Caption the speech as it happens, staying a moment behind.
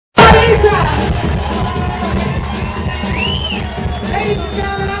Ladies and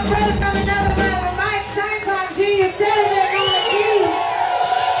gentlemen, I'm brother from another brother, Mike Shines on Junior Saturday on the key.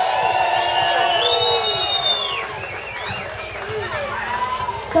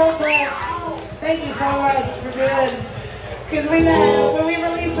 So blessed. Thank you so much for doing. Because we know when we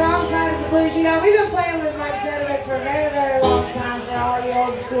released Wrong Side of the Blues, you know, we've been playing with Mike Sedgwick for a very, very long time for all you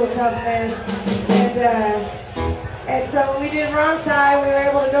old school tough fans. And so when we did Wrong Side, we were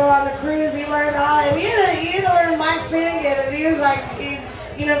able to go on the cruise. He learned all, and he had to learn Mike Finnegan, and he was like,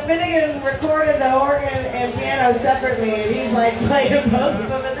 you know, Finnegan recorded the organ and piano separately, and he's like playing both of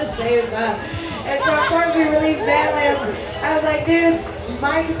them at the same time. And so of course we released Badlands. I was like, dude,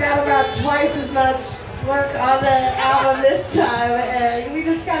 Mike's got about twice as much work on the album this time, and we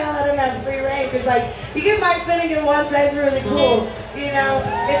just kind of let him have free reign, because like, you get Mike Finnegan once, that's really cool, you know,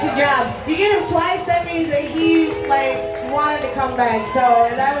 it's a job. You get him twice, that means that he like wanted to come back, so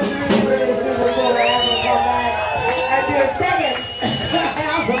that was really, really super cool to have him come back and do a second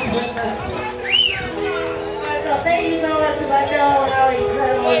album with us. But no, thank you so much, because I know how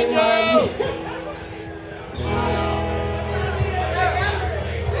incredible you are.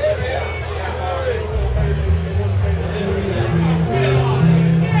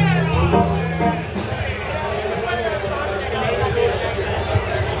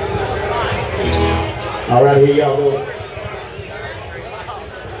 All right, here y'all go.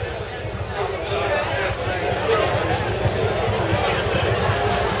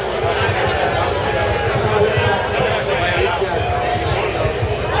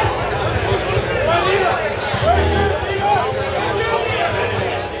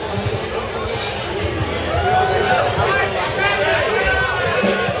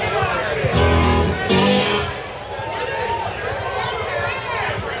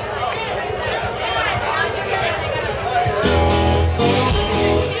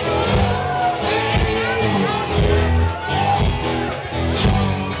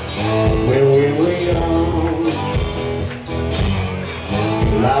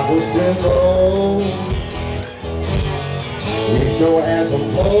 Life was simple. We sure had some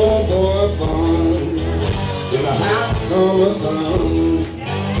poor boy fun in the hot summer sun.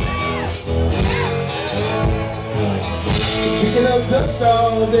 Picking up dust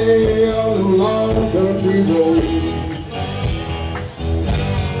all day on the long country road.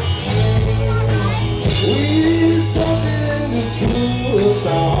 We need something to cool us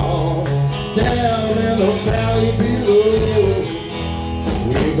off down in the valley below.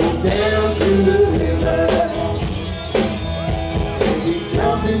 We go down to the river, and we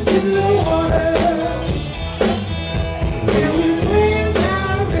jump into the water. When we swim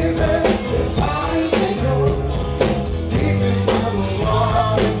down the river, as far as they go, deep inside the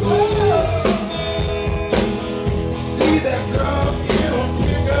water's gold. See that drum, it'll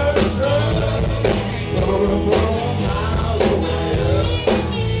pick up the truck, coming from miles away.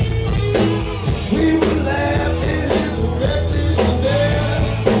 We would laugh at his reckless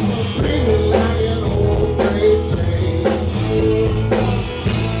dance, screaming like an old freight train.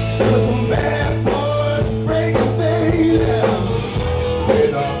 Cause some bad boys break a thing down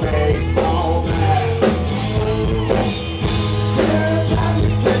with a baseball bat. They're trying to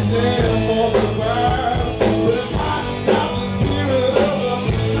catch them for the crowd, but it's hard to stop the spirit of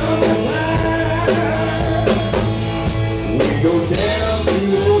the summertime. We go down to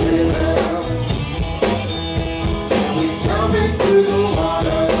the river, and we jump into the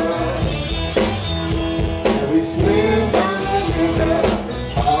water. We swim down the river as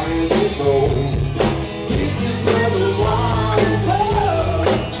far as we go. Deep is where the water goes.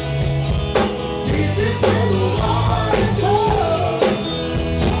 Deep is where the water goes.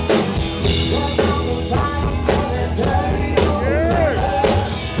 What's on the bottom of that dirty old river?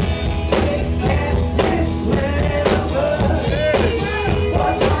 Big catfish swimming in the mud.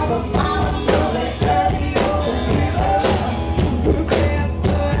 What's on the bottom of that dirty old river? We're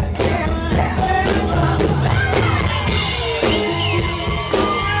barefoot and laughing about the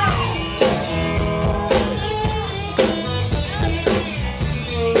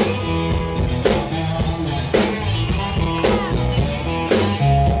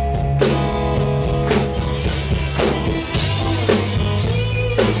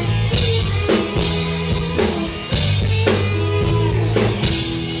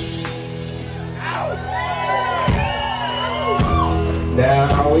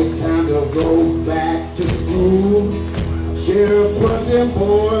Now it's time to go back to school. Sheriff put them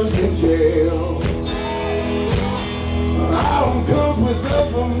boys in jail. Autumn comes with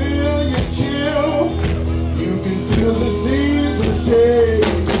a familiar chill. You can feel the seasons change.